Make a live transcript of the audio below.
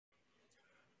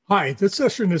Hi, this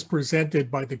session is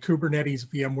presented by the Kubernetes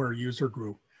VMware User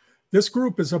Group. This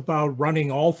group is about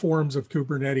running all forms of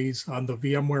Kubernetes on the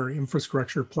VMware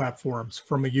infrastructure platforms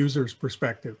from a user's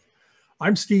perspective.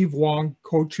 I'm Steve Wong,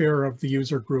 co-chair of the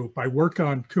user group. I work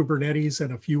on Kubernetes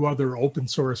and a few other open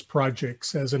source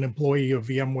projects as an employee of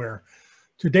VMware.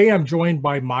 Today, I'm joined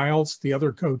by Myles, the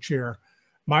other co-chair.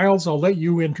 Myles, I'll let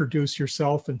you introduce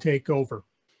yourself and take over.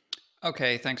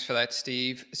 Okay, thanks for that,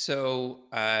 Steve. So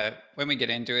when we get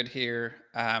into it here,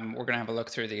 we're going to have a look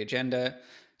through the agenda.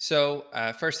 So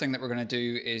first thing that we're going to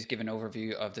do is give an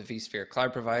overview of the vSphere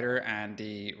cloud provider and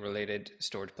the related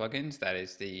storage plugins. That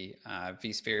is the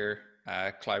vSphere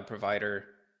cloud provider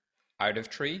out of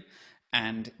tree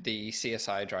and the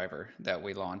CSI driver that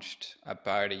we launched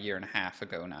about a year and a half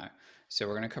ago now. So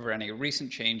we're going to cover any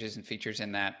recent changes and features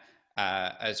in that,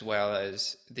 as well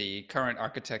as the current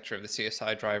architecture of the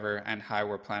CSI driver and how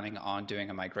we're planning on doing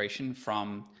a migration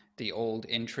from the old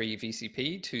in-tree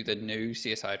VCP to the new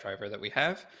CSI driver that we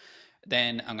have.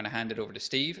 Then I'm going to hand it over to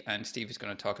Steve, and Steve is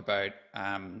going to talk about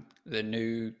the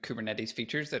new Kubernetes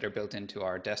features that are built into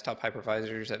our desktop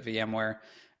hypervisors at VMware.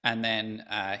 And then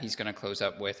he's going to close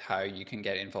up with how you can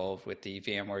get involved with the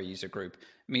VMware user group,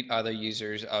 meet other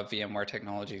users of VMware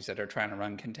technologies that are trying to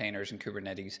run containers and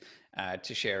Kubernetes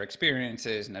to share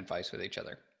experiences and advice with each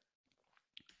other.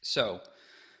 So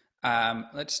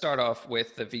let's start off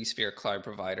with the vSphere cloud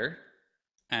provider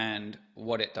and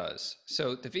what it does.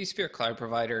 So the vSphere cloud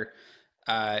provider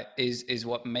is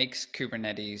what makes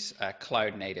Kubernetes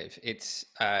cloud native. It's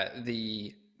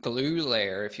the glue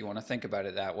layer, if you want to think about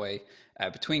it that way,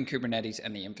 between Kubernetes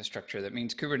and the infrastructure. That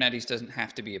means Kubernetes doesn't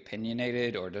have to be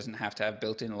opinionated or doesn't have to have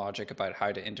built-in logic about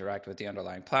how to interact with the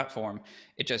underlying platform.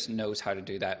 It just knows how to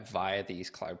do that via these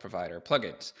cloud provider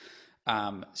plugins.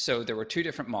 So there were two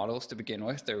different models to begin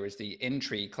with. There was the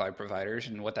in-tree cloud providers,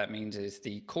 and what that means is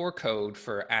the core code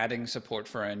for adding support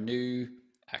for a new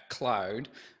cloud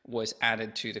was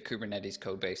added to the Kubernetes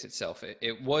code base itself.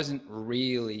 It wasn't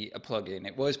really a plugin.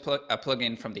 It was a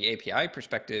plugin from the API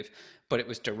perspective, but it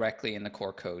was directly in the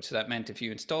core code. So that meant if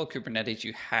you installed Kubernetes,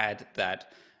 you had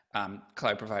that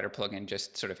cloud provider plugin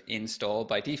just sort of installed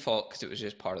by default because it was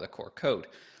just part of the core code.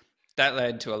 That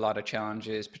led to a lot of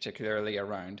challenges, particularly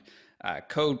around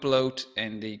code bloat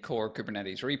in the core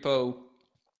Kubernetes repo,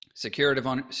 security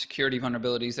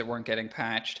vulnerabilities that weren't getting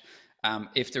patched.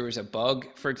 If there was a bug,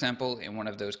 for example, in one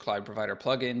of those cloud provider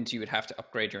plugins, you would have to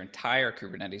upgrade your entire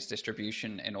Kubernetes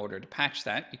distribution in order to patch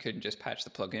that. You couldn't just patch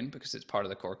the plugin because it's part of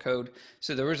the core code.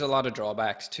 So there was a lot of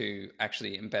drawbacks to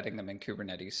actually embedding them in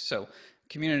Kubernetes. So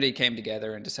community came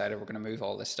together and decided we're going to move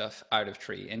all this stuff out of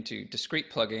tree into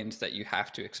discrete plugins that you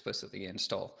have to explicitly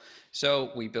install. So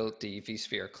we built the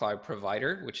vSphere cloud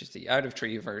provider, which is the out of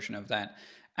tree version of that.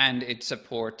 And it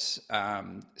supports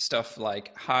stuff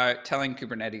like telling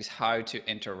Kubernetes how to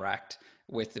interact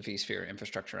with the vSphere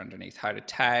infrastructure underneath, how to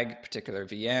tag particular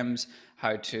VMs,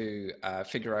 how to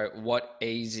figure out what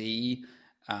AZ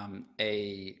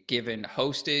a given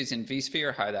host is in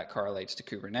vSphere, how that correlates to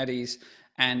Kubernetes.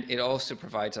 And it also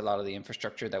provides a lot of the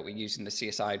infrastructure that we use in the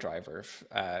CSI driver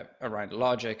around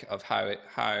logic of how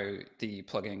the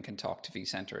plugin can talk to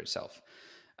vCenter itself.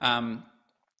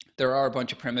 There are a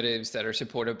bunch of primitives that are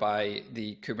supported by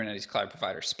the Kubernetes Cloud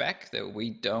Provider spec that we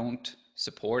don't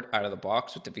support out of the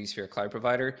box with the vSphere Cloud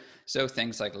Provider. So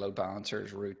things like load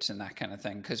balancers, routes, and that kind of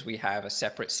thing, because we have a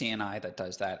separate CNI that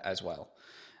does that as well.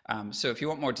 So if you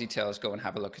want more details, go and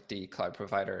have a look at the Cloud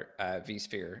Provider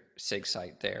vSphere SIG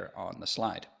site there on the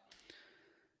slide.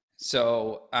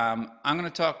 So I'm going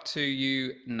to talk to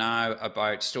you now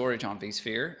about storage on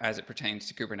vSphere as it pertains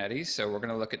to Kubernetes. So we're going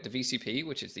to look at the VCP,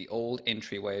 which is the old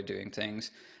entry way of doing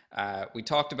things. We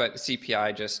talked about the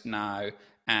CPI just now.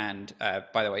 And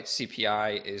by the way,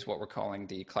 CPI is what we're calling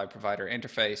the Cloud Provider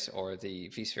Interface or the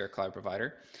vSphere Cloud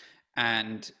Provider.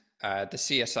 And the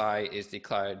CSI is the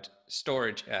Cloud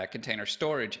Storage Container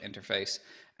Storage Interface.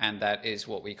 And that is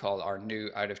what we call our new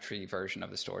out-of-tree version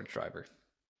of the storage driver.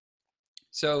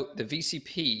 So the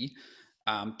VCP,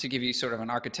 to give you sort of an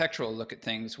architectural look at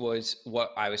things, was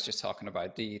what I was just talking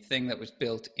about, the thing that was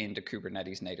built into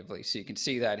Kubernetes natively. So you can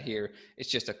see that here. It's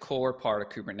just a core part of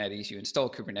Kubernetes. You install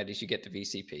Kubernetes, you get the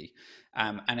VCP.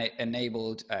 And it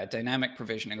enabled dynamic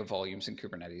provisioning of volumes in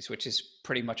Kubernetes, which is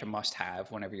pretty much a must-have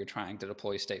whenever you're trying to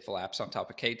deploy stateful apps on top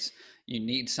of K8s. You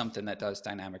need something that does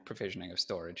dynamic provisioning of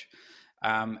storage.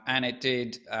 And it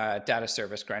did data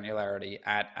service granularity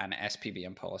at an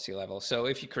SPVM policy level. So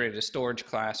if you created a storage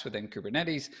class within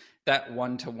Kubernetes, that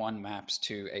one-to-one maps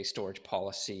to a storage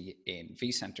policy in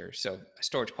vCenter. So a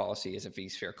storage policy is a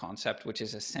vSphere concept, which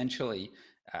is essentially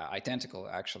identical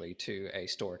actually to a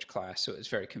storage class. So it's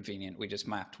very convenient. We just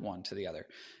mapped one to the other.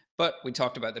 But we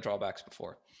talked about the drawbacks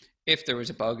before. If there was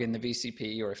a bug in the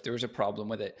VCP or if there was a problem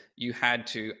with it, you had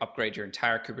to upgrade your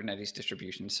entire Kubernetes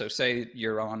distribution. So say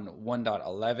you're on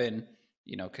 1.11,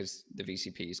 you know, because the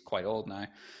VCP is quite old now.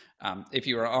 If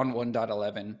you were on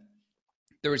 1.11,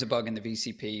 there was a bug in the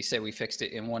VCP, say we fixed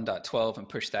it in 1.12 and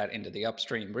pushed that into the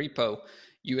upstream repo,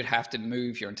 you would have to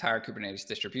move your entire Kubernetes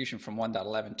distribution from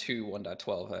 1.11 to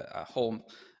 1.12, a whole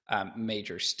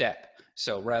major step.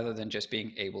 So rather than just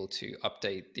being able to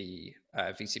update the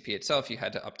VCP itself, you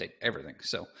had to update everything.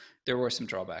 So there were some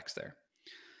drawbacks there.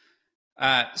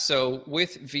 So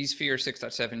with vSphere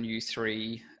 6.7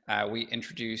 U3, we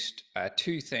introduced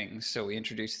two things. So we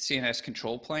introduced the CNS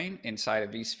control plane inside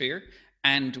of vSphere,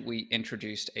 and we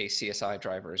introduced a CSI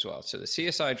driver as well. So the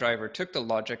CSI driver took the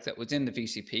logic that was in the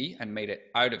VCP and made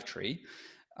it out of tree.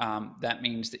 That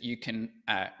means that you can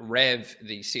rev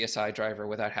the CSI driver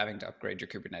without having to upgrade your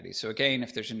Kubernetes. So again,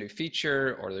 if there's a new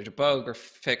feature or there's a bug or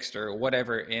fixed or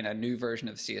whatever in a new version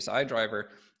of the CSI driver,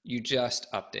 you just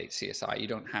update CSI. You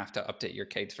don't have to update your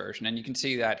K8s version. And you can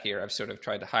see that here. I've sort of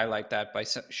tried to highlight that by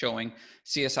showing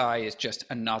CSI is just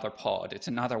another pod. It's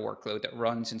another workload that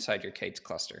runs inside your K8s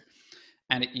cluster.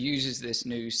 And it uses this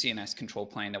new CNS control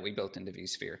plane that we built into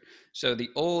vSphere. So the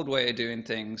old way of doing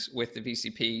things with the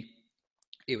VCP,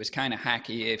 it was kind of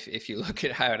hacky if you look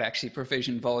at how it actually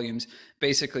provisioned volumes.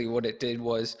 Basically what it did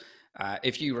was,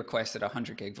 if you requested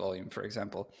 100 gig volume, for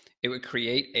example, it would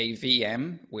create a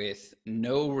VM with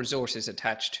no resources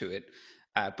attached to it,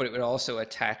 but it would also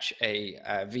attach a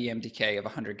VMDK of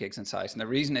 100 gigs in size. And the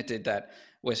reason it did that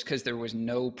was because there was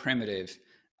no primitive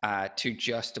to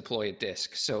just deploy a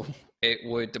disk. So it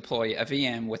would deploy a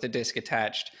VM with a disk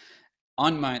attached,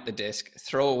 unmount the disk,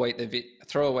 throw away the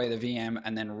VM,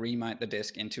 and then remount the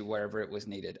disk into wherever it was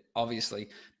needed. Obviously,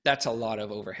 that's a lot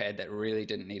of overhead that really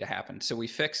didn't need to happen. So we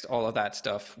fixed all of that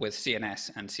stuff with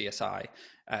CNS and CSI.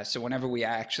 So whenever we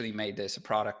actually made this a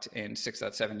product in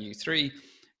 6.7 U3,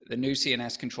 the new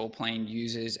CNS control plane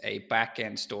uses a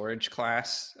backend storage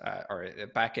class or a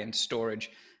backend storage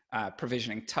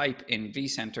provisioning type in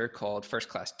vCenter called first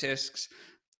class disks.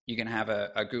 You can have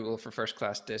a Google for first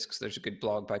class disks. There's a good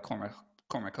blog by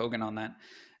Cormac Hogan on that.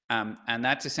 And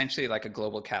that's essentially like a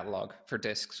global catalog for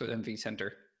disks within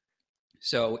vCenter.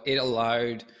 So it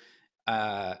allowed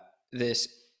this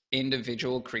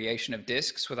individual creation of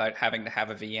disks without having to have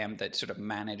a VM that sort of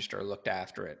managed or looked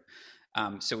after it.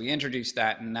 So we introduced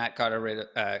that, and that got rid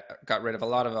of a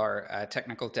lot of our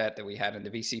technical debt that we had in the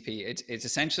VCP. It's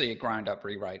essentially a ground up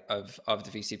rewrite of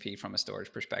the VCP from a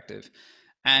storage perspective.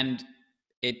 And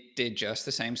it did just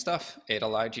the same stuff. It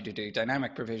allowed you to do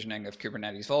dynamic provisioning of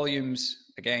Kubernetes volumes.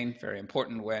 Again, very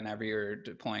important whenever you're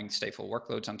deploying stateful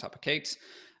workloads on top of K8s.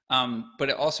 But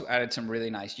it also added some really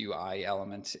nice UI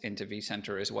elements into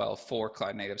vCenter as well for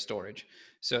cloud native storage.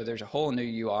 So there's a whole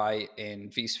new UI in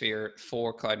vSphere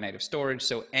for cloud native storage.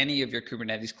 So any of your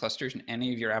Kubernetes clusters and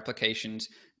any of your applications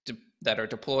that are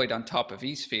deployed on top of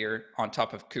vSphere, on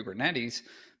top of Kubernetes,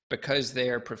 because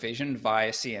they're provisioned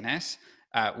via CNS,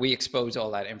 we expose all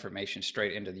that information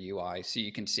straight into the UI. So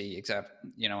you can see,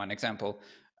 an example,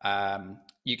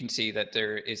 you can see that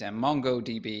there is a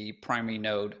MongoDB primary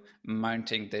node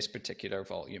mounting this particular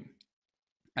volume.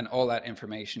 And all that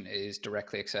information is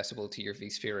directly accessible to your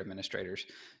vSphere administrators.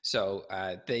 So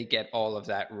they get all of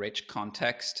that rich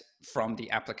context from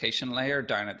the application layer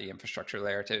down at the infrastructure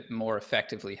layer to more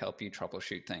effectively help you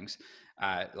troubleshoot things.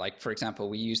 Like, for example,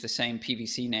 we use the same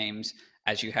PVC names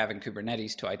as you have in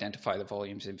Kubernetes to identify the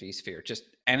volumes in vSphere. Just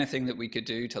anything that we could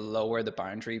do to lower the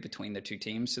boundary between the two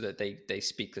teams so that they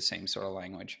speak the same sort of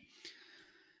language.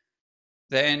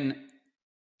 Then,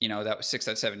 that was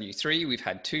 6.7 U3. We've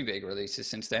had two big releases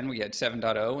since then. We had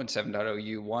 7.0 and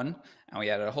 7.0 U1, and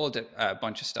we added a whole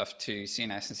bunch of stuff to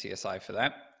CNS and CSI for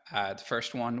that. The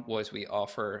first one was we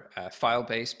offer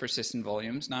file-based persistent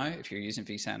volumes now if you're using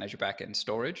vSAN as your backend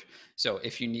storage. So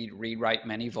if you need read-write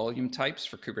many volume types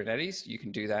for Kubernetes, you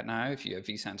can do that now if you have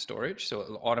vSAN storage. So it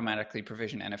will automatically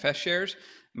provision NFS shares,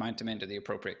 mount them into the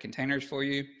appropriate containers for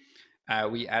you.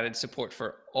 We added support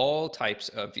for all types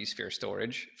of vSphere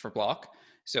storage for block.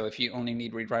 So if you only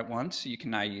need read-write once, you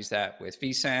can now use that with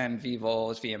vSAN,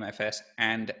 vVols, VMFS,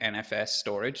 and NFS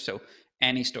storage. So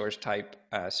any storage type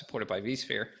supported by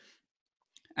vSphere.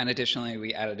 And additionally,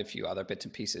 we added a few other bits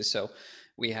and pieces. So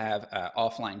we have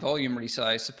offline volume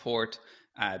resize support.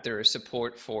 There is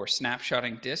support for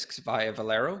snapshotting disks via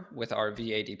Valero with our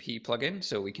VADP plugin.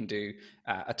 So we can do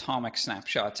atomic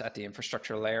snapshots at the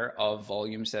infrastructure layer of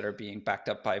volumes that are being backed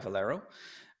up by Valero.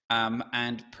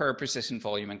 And per persistent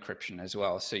volume encryption as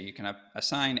well. So you can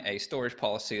assign a storage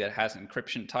policy that has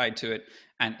encryption tied to it,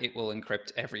 and it will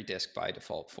encrypt every disk by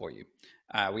default for you.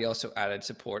 We also added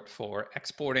support for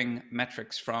exporting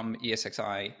metrics from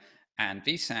ESXi and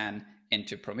vSAN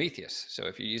into Prometheus. So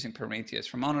if you're using Prometheus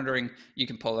for monitoring, you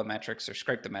can pull the metrics or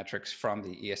scrape the metrics from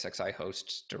the ESXi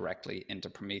hosts directly into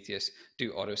Prometheus,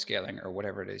 do auto scaling or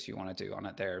whatever it is you want to do on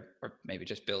it there, or maybe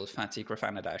just build fancy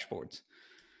Grafana dashboards.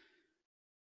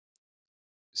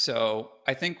 So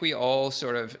I think we all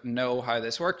sort of know how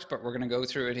this works, but we're going to go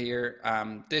through it here.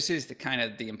 This is the kind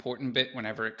of the important bit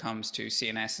whenever it comes to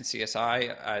CNS and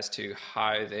CSI as to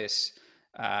how this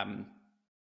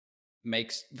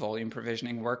makes volume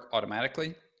provisioning work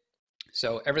automatically.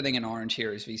 So everything in orange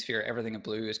here is vSphere, everything in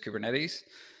blue is Kubernetes.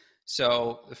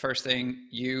 So the first thing,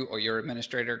 you or your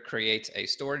administrator creates a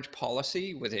storage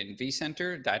policy within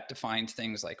vCenter that defines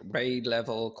things like RAID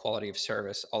level, quality of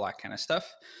service, all that kind of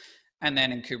stuff. And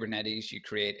then in Kubernetes, you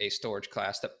create a storage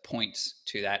class that points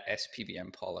to that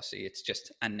SPVM policy. It's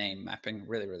just a name mapping,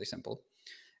 really, really simple.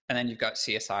 And then you've got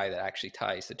CSI that actually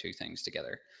ties the two things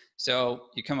together. So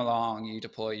you come along, you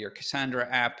deploy your Cassandra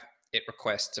app, it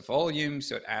requests a volume,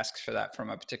 so it asks for that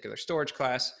from a particular storage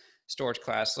class. Storage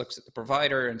class looks at the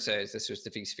provider and says, this was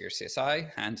the vSphere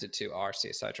CSI, hands it to our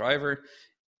CSI driver.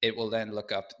 It will then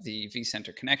look up the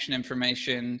vCenter connection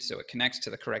information. So it connects to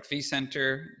the correct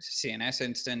vCenter, CNS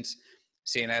instance.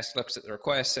 CNS looks at the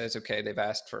request, says, okay, they've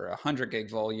asked for 100 gig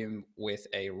volume with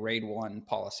a RAID 1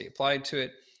 policy applied to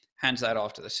it, hands that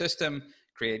off to the system,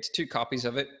 creates 2 copies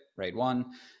of it, RAID 1,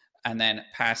 and then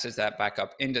passes that back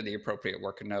up into the appropriate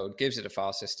worker node, gives it a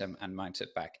file system, and mounts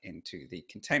it back into the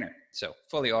container. So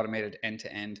fully automated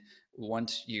end-to-end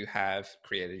once you have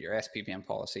created your SPVM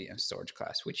policy and storage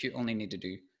class, which you only need to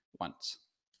do once.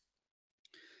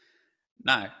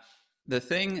 Now, the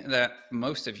thing that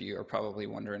most of you are probably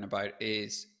wondering about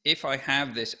is, if I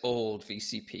have this old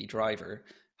VCP driver,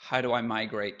 how do I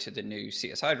migrate to the new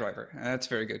CSI driver? And that's a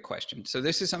very good question. So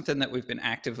this is something that we've been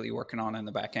actively working on in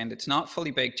the back end. It's not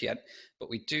fully baked yet, but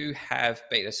we do have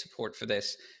beta support for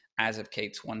this as of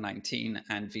K8s 1.19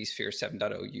 and vSphere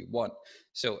 7.0 U1.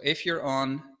 So if you're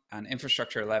on an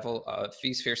infrastructure level of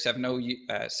vSphere 7.0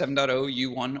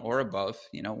 U1 or above,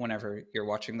 you know, whenever you're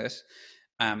watching this,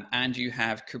 and you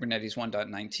have Kubernetes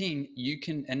 1.19, you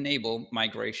can enable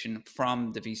migration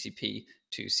from the VCP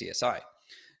to CSI.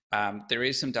 There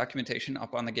is some documentation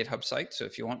up on the GitHub site, so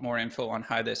if you want more info on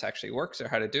how this actually works or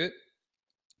how to do it,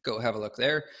 go have a look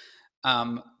there.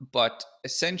 But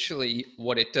essentially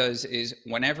what it does is,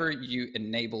 whenever you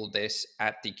enable this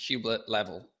at the kubelet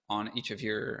level on each of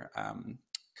your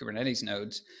Kubernetes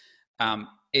nodes,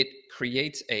 it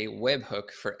creates a webhook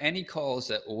for any calls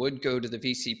that would go to the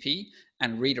VCP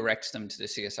and redirects them to the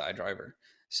CSI driver.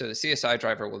 So the CSI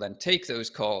driver will then take those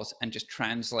calls and just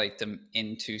translate them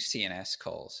into CNS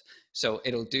calls. So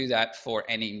it'll do that for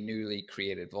any newly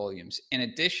created volumes. In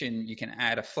addition, you can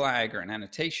add a flag or an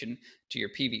annotation to your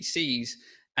PVCs,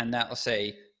 and that'll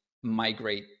say,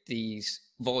 migrate these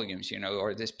volumes, you know,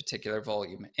 or this particular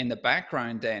volume. In the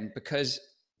background then, because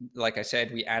like I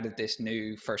said, we added this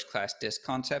new first class disk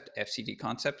concept, FCD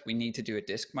concept, we need to do a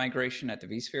disk migration at the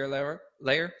vSphere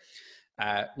layer.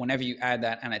 Whenever you add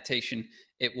that annotation,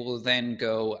 it will then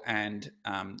go and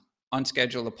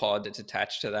unschedule the pod that's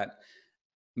attached to that,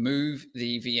 move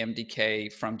the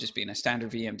VMDK from just being a standard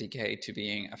VMDK to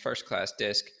being a first class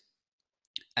disk,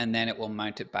 and then it will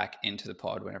mount it back into the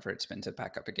pod whenever it spins it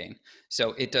back up again.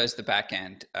 So it does the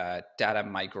backend data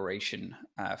migration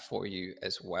for you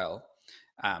as well.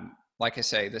 Like I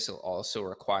say, this will also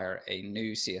require a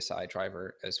new CSI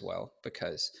driver as well,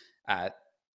 because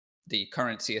the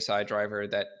current CSI driver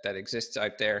that exists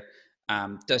out there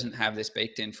doesn't have this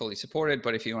baked in, fully supported,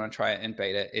 but if you want to try it in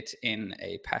beta, it's in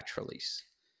a patch release.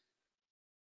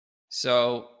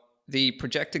 So the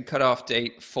projected cutoff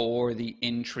date for the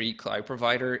in-tree cloud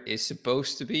provider is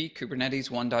supposed to be Kubernetes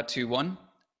 1.21.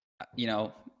 You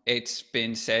know, it's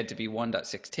been said to be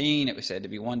 1.16. It was said to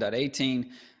be 1.18.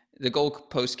 The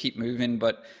goalposts keep moving,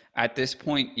 but at this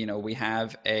point, you know, we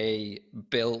have a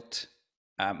built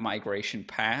migration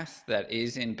path that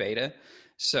is in beta.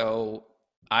 So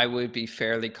I would be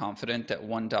fairly confident that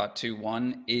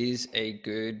 1.21 is a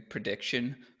good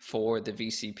prediction for the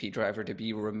VCP driver to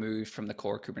be removed from the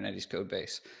core Kubernetes code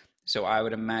base. So I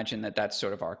would imagine that that's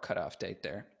sort of our cutoff date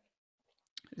there.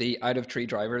 The out of tree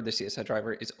driver, the CSI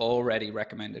driver, is already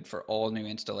recommended for all new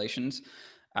installations.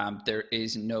 There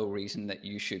is no reason that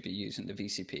you should be using the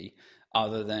VCP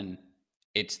other than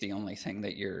it's the only thing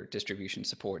that your distribution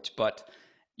supports. But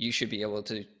you should be able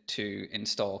to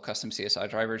install custom CSI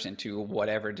drivers into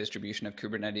whatever distribution of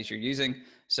Kubernetes you're using.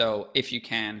 So if you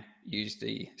can, use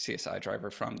the CSI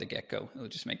driver from the get-go. It'll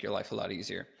just make your life a lot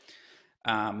easier.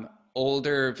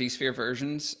 older vSphere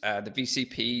versions, the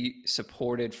VCP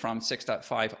supported from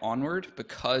 6.5 onward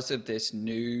because of this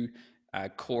new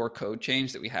core code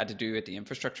change that we had to do at the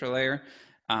infrastructure layer.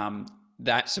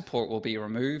 That support will be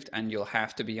removed, and you'll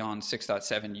have to be on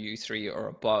 6.7 U3 or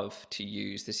above to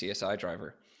use the CSI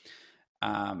driver.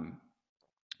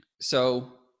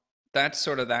 So that's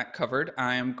sort of that covered.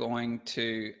 I am going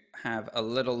to have a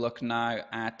little look now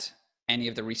at any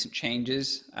of the recent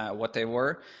changes, what they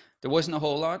were. There wasn't a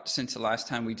whole lot since the last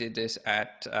time we did this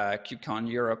at KubeCon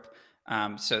Europe.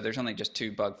 So there's only just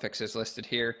 2 bug fixes listed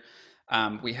here.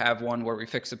 We have one where we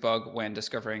fixed a bug when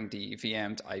discovering the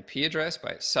VM's IP address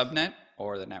by its subnet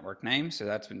or the network name. So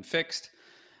that's been fixed.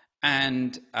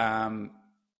 And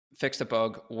fixed a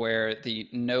bug where the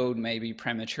node may be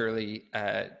prematurely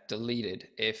deleted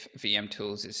if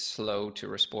vmtools is slow to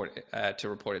report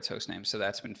its hostname. So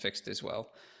that's been fixed as well.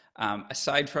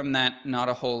 Aside from that, not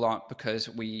a whole lot, because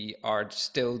we are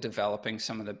still developing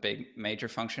some of the big major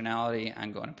functionality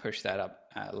and going to push that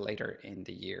up later in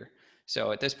the year.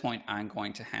 So at this point, I'm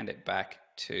going to hand it back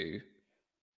to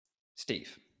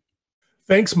Steve.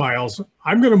 Thanks, Myles.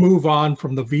 I'm going to move on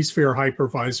from the vSphere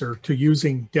hypervisor to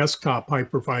using desktop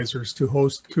hypervisors to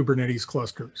host Kubernetes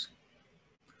clusters.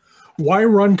 Why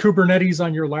run Kubernetes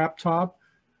on your laptop?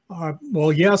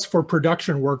 Well, yes, for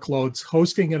production workloads,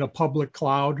 hosting in a public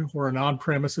cloud or an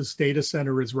on-premises data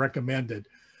center is recommended,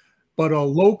 but a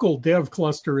local dev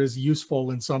cluster is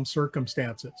useful in some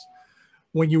circumstances.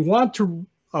 When you want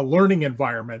a learning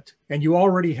environment and you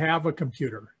already have a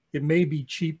computer, it may be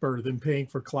cheaper than paying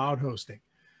for cloud hosting.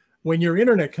 When your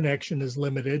internet connection is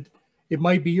limited, it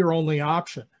might be your only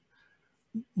option.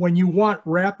 When you want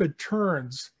rapid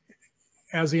turns,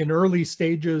 as in early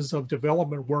stages of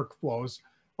development workflows,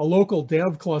 a local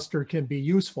dev cluster can be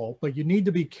useful, but you need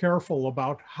to be careful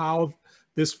about how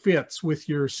this fits with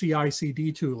your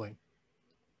CI/CD tooling.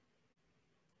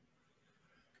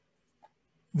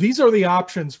 These are the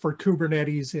options for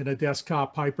Kubernetes in a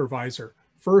desktop hypervisor.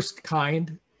 First,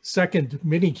 Kind; second,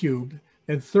 Minikube;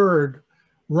 and third,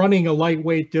 running a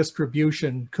lightweight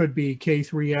distribution could be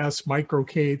K3s,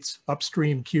 MicroK8s,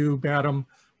 Upstream Cube, Atom,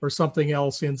 or something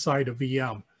else inside a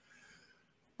VM.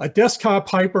 A desktop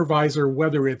hypervisor,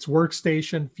 whether it's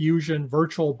Workstation, Fusion,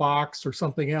 VirtualBox, or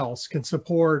something else, can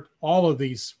support all of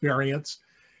these variants.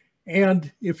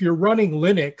 And if you're running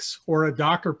Linux or a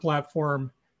Docker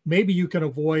platform, maybe you can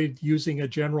avoid using a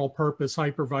general purpose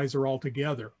hypervisor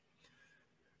altogether.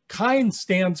 Kind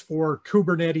stands for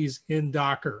Kubernetes in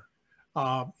Docker.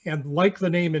 And like the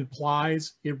name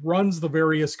implies, it runs the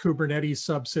various Kubernetes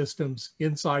subsystems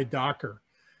inside Docker.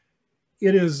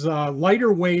 It is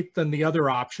lighter weight than the other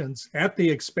options at the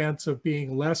expense of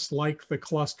being less like the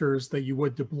clusters that you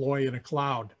would deploy in a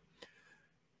cloud.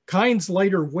 Kind's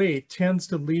lighter weight tends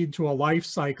to lead to a life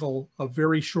cycle of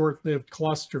very short-lived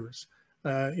clusters.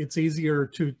 It's easier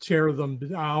to tear them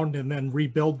down and then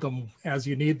rebuild them as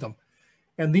you need them.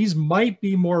 And these might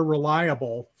be more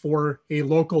reliable for a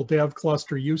local dev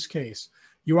cluster use case.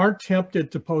 You aren't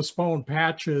tempted to postpone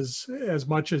patches as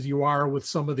much as you are with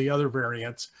some of the other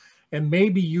variants. And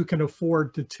maybe you can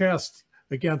afford to test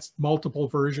against multiple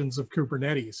versions of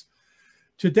Kubernetes.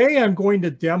 Today, I'm going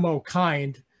to demo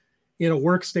Kind in a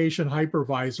workstation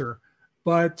hypervisor,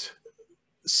 but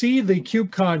see the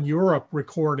KubeCon Europe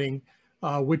recording,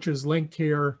 which is linked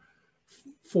here,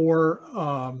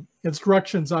 for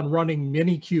instructions on running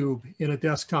Minikube in a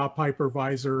desktop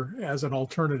hypervisor as an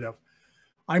alternative.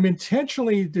 I'm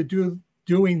intentionally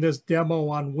doing this demo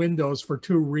on Windows for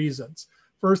 2 reasons.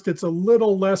 First, it's a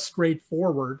little less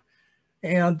straightforward.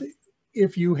 And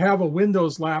if you have a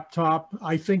Windows laptop,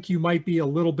 I think you might be a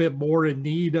little bit more in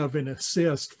need of an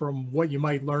assist from what you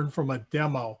might learn from a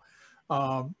demo.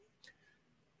 The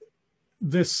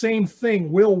same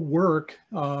thing will work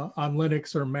on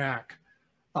Linux or Mac,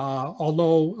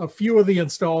 although a few of the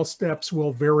install steps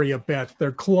will vary a bit.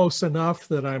 They're close enough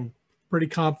that I'm pretty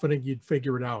confident you'd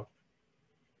figure it out.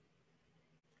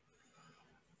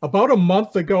 About a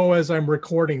month ago, as I'm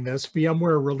recording this,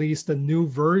 VMware released a new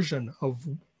version of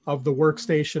the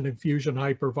Workstation and Fusion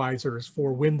hypervisors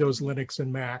for Windows, Linux,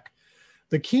 and Mac.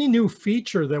 The key new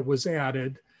feature that was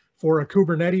added for a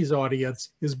Kubernetes audience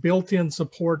is built-in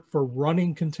support for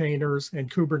running containers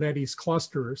and Kubernetes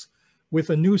clusters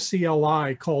with a new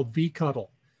CLI called vCuddle.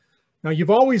 Now, you've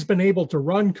always been able to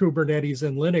run Kubernetes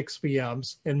in Linux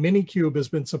VMs, and Minikube has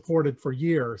been supported for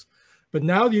years. But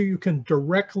now you can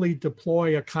directly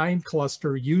deploy a Kind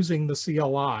cluster using the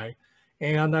CLI,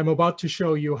 and I'm about to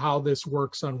show you how this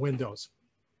works on Windows.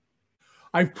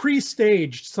 I've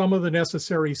pre-staged some of the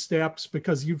necessary steps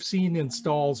because you've seen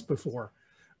installs before.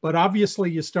 But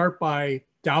obviously you start by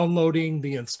downloading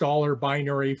the installer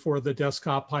binary for the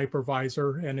desktop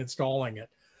hypervisor and installing it.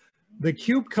 The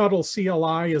kubectl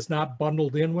CLI is not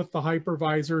bundled in with the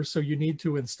hypervisor, so you need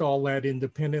to install that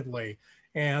independently.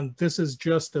 And this is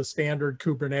just a standard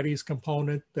Kubernetes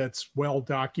component that's well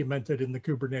documented in the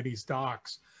Kubernetes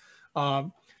docs.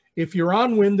 If you're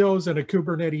on Windows and a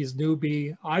Kubernetes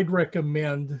newbie, I'd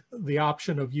recommend the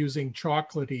option of using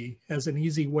Chocolatey as an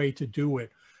easy way to do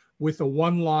it, with a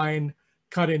one-line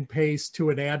cut and paste to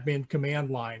an admin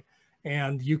command line.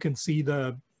 And you can see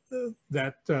that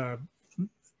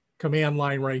command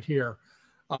line right here.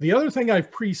 The other thing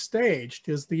I've pre-staged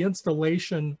is the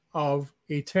installation of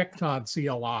a Tecton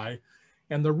CLI.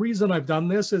 And the reason I've done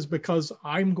this is because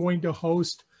I'm going to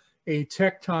host a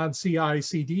Tecton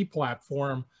CI/CD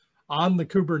platform on the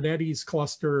Kubernetes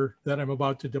cluster that I'm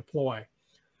about to deploy.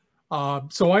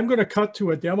 So I'm going to cut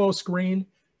to a demo screen.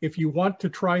 If you want to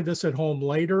try this at home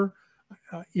later,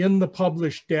 in the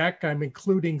published deck, I'm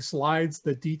including slides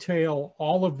that detail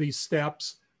all of these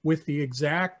steps with the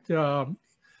exact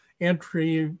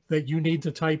entry that you need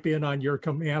to type in on your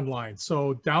command line.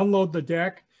 So download the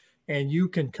deck and you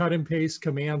can cut and paste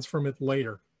commands from it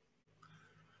later.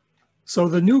 So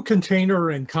the new container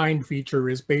and kind feature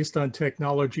is based on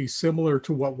technology similar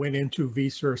to what went into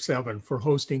vSphere 7 for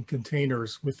hosting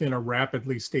containers within a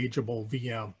rapidly stageable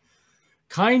VM.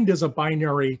 Kind is a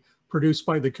binary produced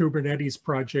by the Kubernetes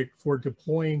project for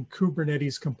deploying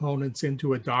Kubernetes components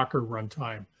into a Docker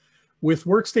runtime. With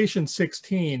Workstation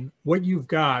 16, what you've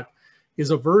got is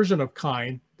a version of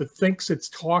Kind that thinks it's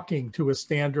talking to a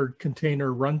standard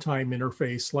container runtime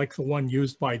interface like the one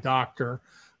used by Docker,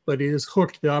 but is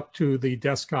hooked up to the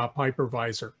desktop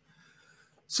hypervisor.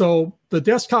 So the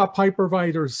desktop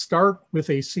hypervisors start with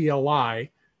a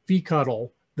CLI,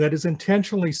 vCtl, that is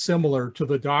intentionally similar to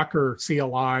the Docker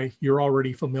CLI you're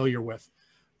already familiar with.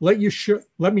 Let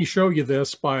me show you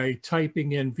this by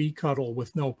typing in vCtl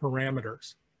with no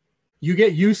parameters. You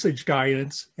get usage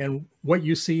guidance, and what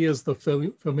you see is the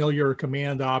familiar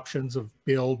command options of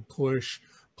build, push,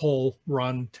 pull,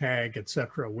 run, tag,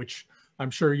 etc., which I'm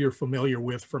sure you're familiar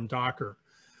with from Docker.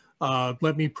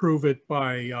 Let me prove it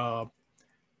by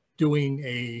doing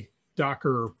a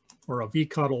Docker or a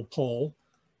vCtl pull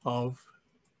of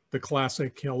the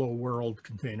classic Hello World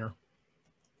container.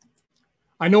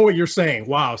 I know what you're saying.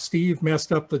 Wow, Steve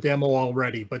messed up the demo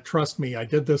already, but trust me, I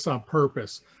did this on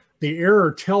purpose. The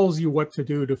error tells you what to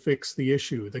do to fix the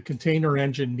issue. The container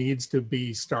engine needs to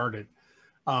be started.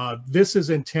 This is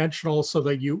intentional so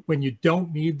that when you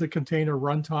don't need the container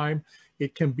runtime,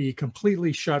 it can be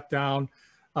completely shut down,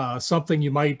 something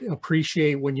you might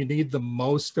appreciate when you need the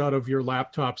most out of your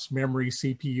laptop's memory,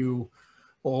 CPU,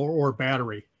 or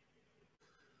battery.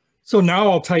 So now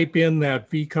I'll type in that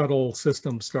vCtl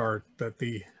system start that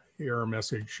the error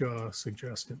message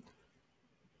suggested.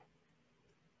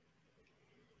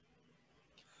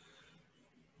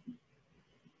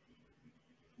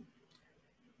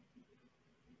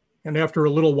 And after a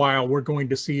little while, we're going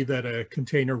to see that a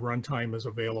container runtime is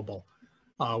available.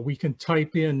 We can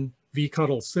type in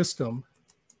vCtl system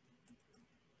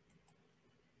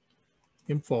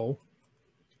info.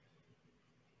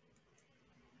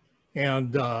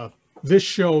 And this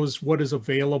shows what is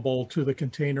available to the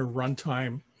container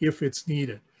runtime if it's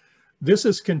needed. This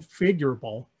is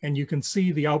configurable, and you can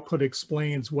see the output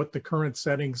explains what the current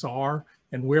settings are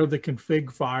and where the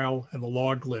config file and the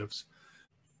log lives.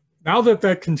 Now that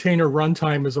that container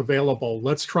runtime is available,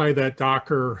 let's try that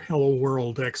Docker Hello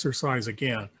World exercise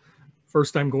again.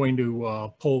 First, I'm going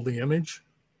to pull the image.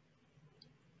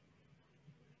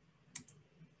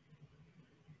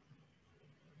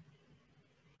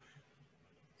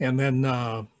 And then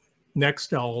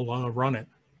next, I'll run it.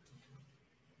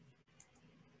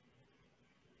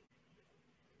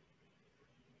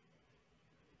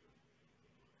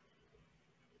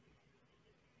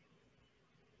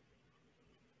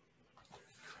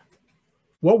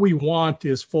 What we want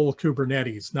is full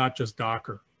Kubernetes, not just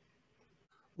Docker.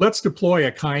 Let's deploy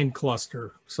a kind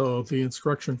cluster. So the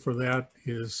instruction for that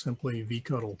is simply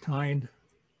vCtl kind.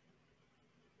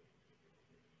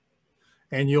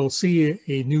 And you'll see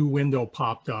a new window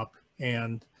popped up,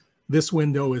 and this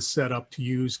window is set up to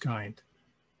use kind.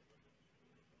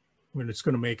 We're just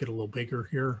going to make it a little bigger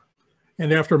here.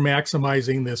 And after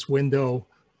maximizing this window,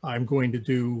 I'm going to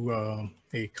do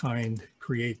a kind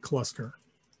create cluster.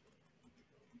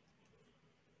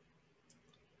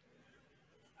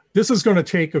 This is going to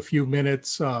take a few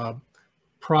minutes,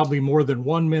 probably more than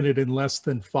 1 minute and less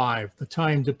than 5. The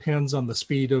time depends on the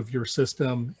speed of your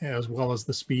system as well as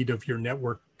the speed of your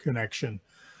network connection.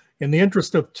 In the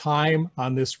interest of time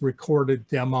on this recorded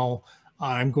demo,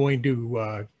 I'm going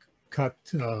to cut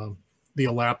the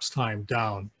elapsed time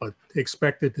down, but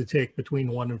expect it to take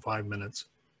between 1 and 5 minutes.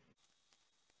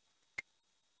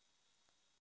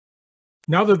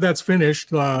 Now that that's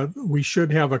finished, we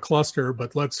should have a cluster,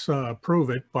 but let's prove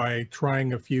it by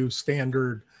trying a few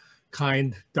standard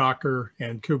kind Docker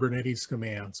and Kubernetes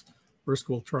commands. First,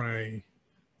 we'll try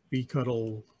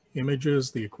vcutl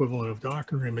images, the equivalent of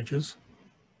Docker images.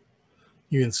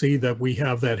 You can see that we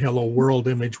have that hello world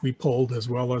image we pulled, as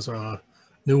well as a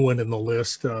new one in the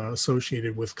list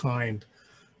associated with kind.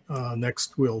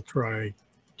 Next, we'll try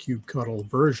kubectl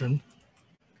version.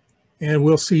 And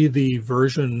we'll see the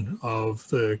version of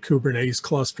the Kubernetes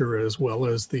cluster as well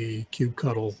as the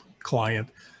kubectl client.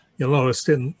 You'll notice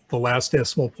in the last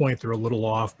decimal point, they're a little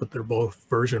off, but they're both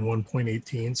version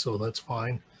 1.18, so that's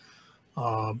fine.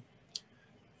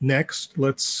 Next,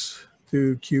 let's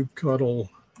do kubectl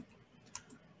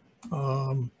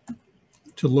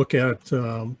to look at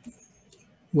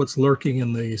what's lurking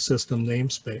in the system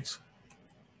namespace.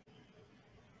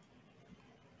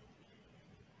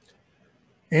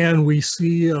 And we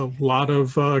see a lot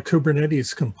of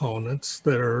Kubernetes components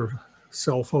that are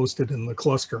self-hosted in the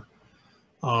cluster.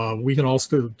 We can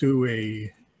also do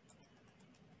a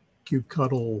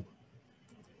kubectl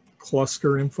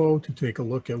cluster info to take a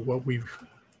look at what we've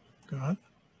got.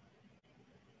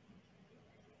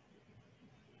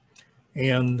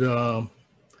 And the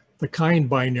kind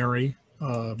binary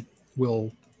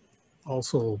will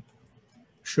also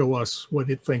show us what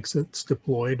it thinks it's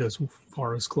deployed as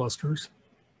far as clusters.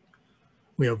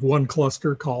 We have one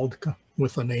cluster called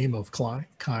with a name of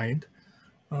kind.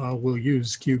 We'll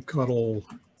use kubectl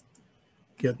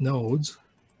get nodes.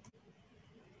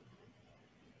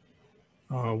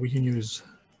 We can use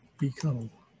vcutl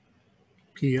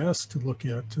ps to look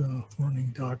at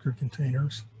running Docker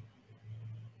containers.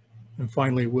 And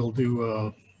finally, we'll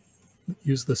do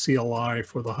use the CLI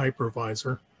for the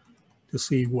hypervisor to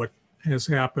see what has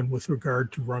happened with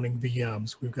regard to running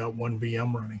VMs. We've got one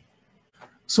VM running.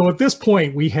 So at this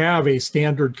point, we have a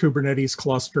standard Kubernetes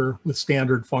cluster with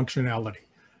standard functionality.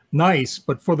 Nice,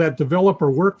 but for that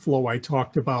developer workflow I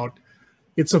talked about,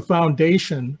 it's a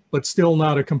foundation, but still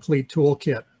not a complete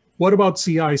toolkit. What about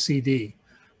CI/CD?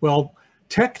 Well,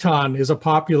 Tekton is a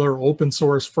popular open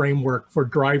source framework for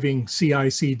driving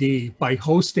CI/CD by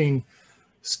hosting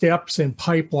steps and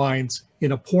pipelines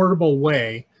in a portable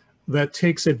way that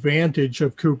takes advantage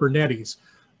of Kubernetes.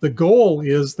 The goal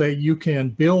is that you can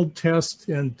build, test,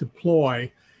 and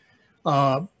deploy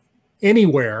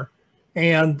anywhere,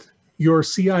 and your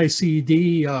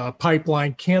CI/CD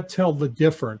pipeline can't tell the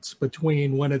difference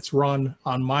between when it's run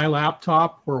on my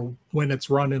laptop or when it's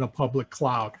run in a public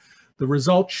cloud. The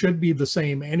result should be the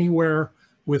same anywhere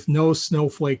with no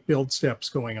snowflake build steps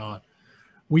going on.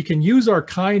 We can use our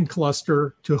kind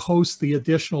cluster to host the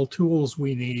additional tools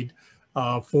we need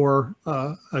for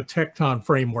a Tekton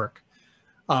framework.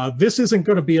 This isn't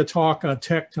going to be a talk on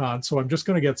Tekton, so I'm just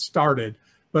going to get started.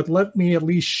 But let me at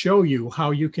least show you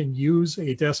how you can use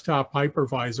a desktop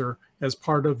hypervisor as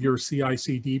part of your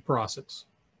CI/CD process.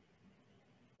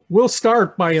 We'll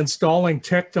start by installing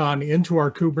Tekton into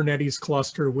our Kubernetes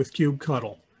cluster with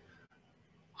kubectl.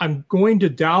 I'm going to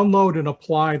download and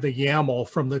apply the YAML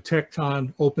from the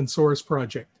Tekton open source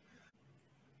project.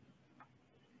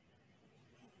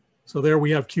 So there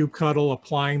we have kubectl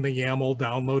applying the YAML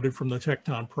downloaded from the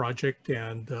Tekton project,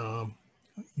 and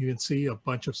you can see a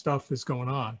bunch of stuff is going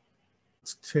on.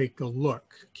 Let's take a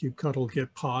look. Kubectl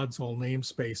get pods, all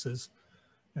namespaces,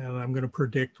 and I'm going to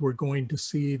predict we're going to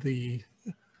see the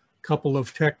couple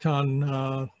of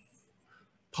Tekton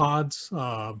pods.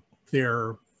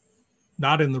 They're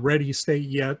not in the ready state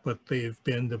yet, but they've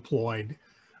been deployed.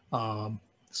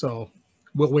 So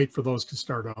we'll wait for those to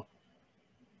start up.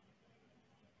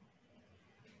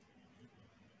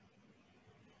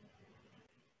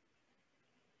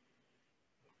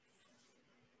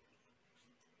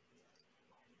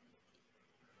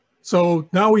 So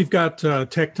now we've got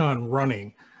Tekton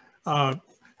running.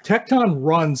 Tekton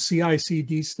runs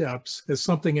CI/CD steps as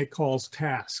something it calls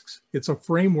tasks. It's a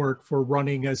framework for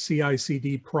running a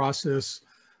CI/CD process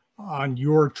on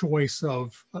your choice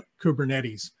of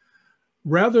Kubernetes.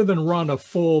 Rather than run a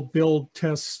full build,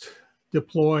 test,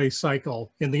 deploy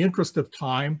cycle, in the interest of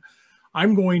time,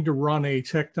 I'm going to run a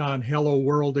Tekton hello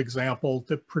world example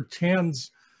that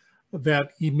pretends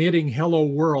that emitting hello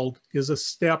world is a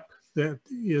step that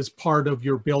is part of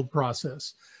your build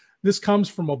process. This comes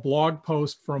from a blog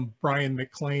post from Brian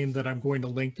McLean that I'm going to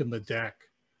link in the deck.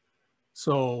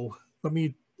 So let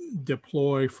me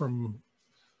deploy from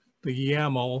the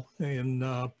YAML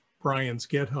in Brian's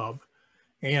GitHub.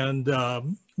 And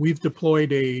we've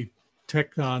deployed a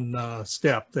Tecton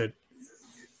step that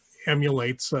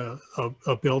emulates a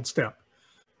build step.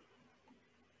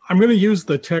 I'm going to use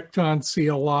the Tecton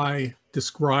CLI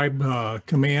describe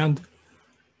command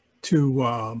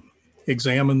to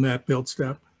examine that build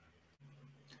step.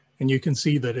 And you can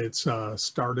see that it's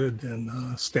started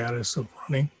and status of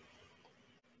running.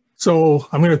 So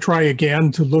I'm going to try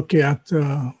again to look at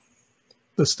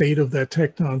the state of that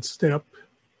Tecton step.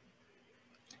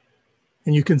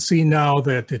 And you can see now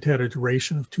that it had a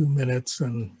duration of 2 minutes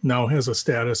and now has a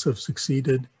status of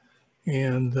succeeded.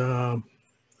 And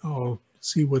I'll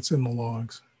see what's in the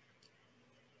logs.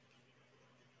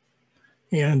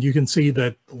 And you can see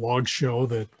that the logs show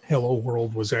that hello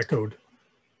world was echoed.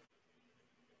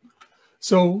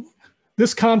 So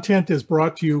this content is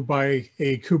brought to you by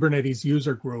a Kubernetes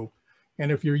user group.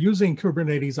 And if you're using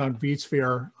Kubernetes on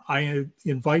vSphere, I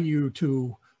invite you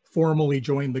to formally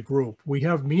join the group. We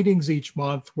have meetings each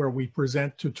month where we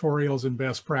present tutorials and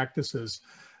best practices.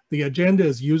 The agenda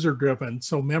is user-driven,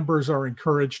 so members are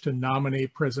encouraged to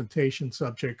nominate presentation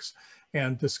subjects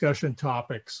and discussion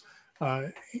topics,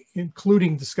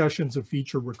 including discussions of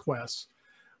feature requests.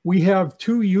 We have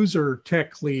 2 user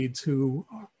tech leads who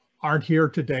aren't here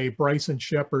today, Bryson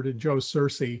Shepard and Joe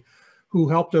Searcy, who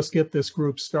helped us get this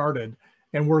group started.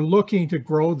 And we're looking to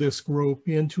grow this group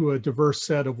into a diverse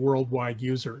set of worldwide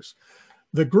users.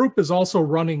 The group is also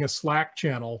running a Slack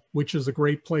channel, which is a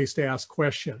great place to ask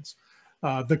questions.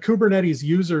 The Kubernetes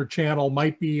user channel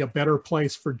might be a better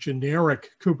place for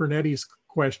generic Kubernetes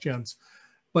questions,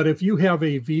 but if you have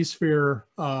a vSphere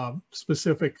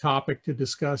specific topic to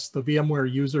discuss, the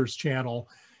VMware users channel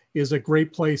is a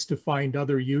great place to find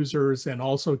other users and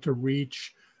also to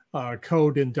reach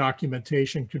code and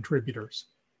documentation contributors.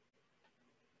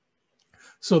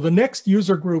 So the next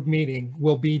user group meeting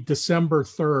will be December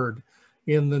 3rd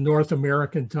in the North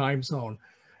American time zone.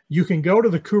 You can go to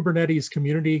the Kubernetes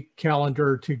community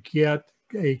calendar to get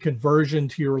a conversion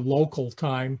to your local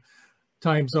time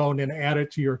zone and add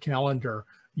it to your calendar.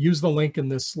 Use the link in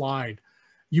this slide.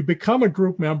 You become a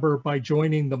group member by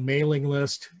joining the mailing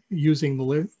list using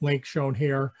the link shown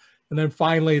here. And then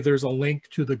finally, there's a link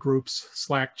to the group's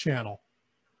Slack channel.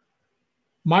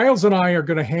 Myles and I are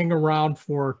going to hang around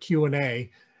for Q&A.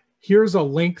 Here's a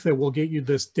link that will get you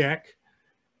this deck.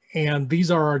 And these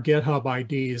are our GitHub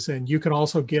IDs. And you can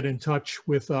also get in touch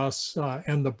with us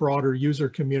and the broader user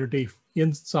community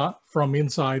from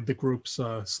inside the group's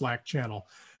Slack channel.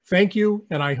 Thank you,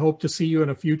 and I hope to see you in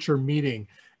a future meeting.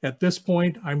 At this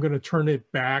point, I'm going to turn it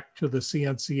back to the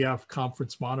CNCF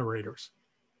conference moderators.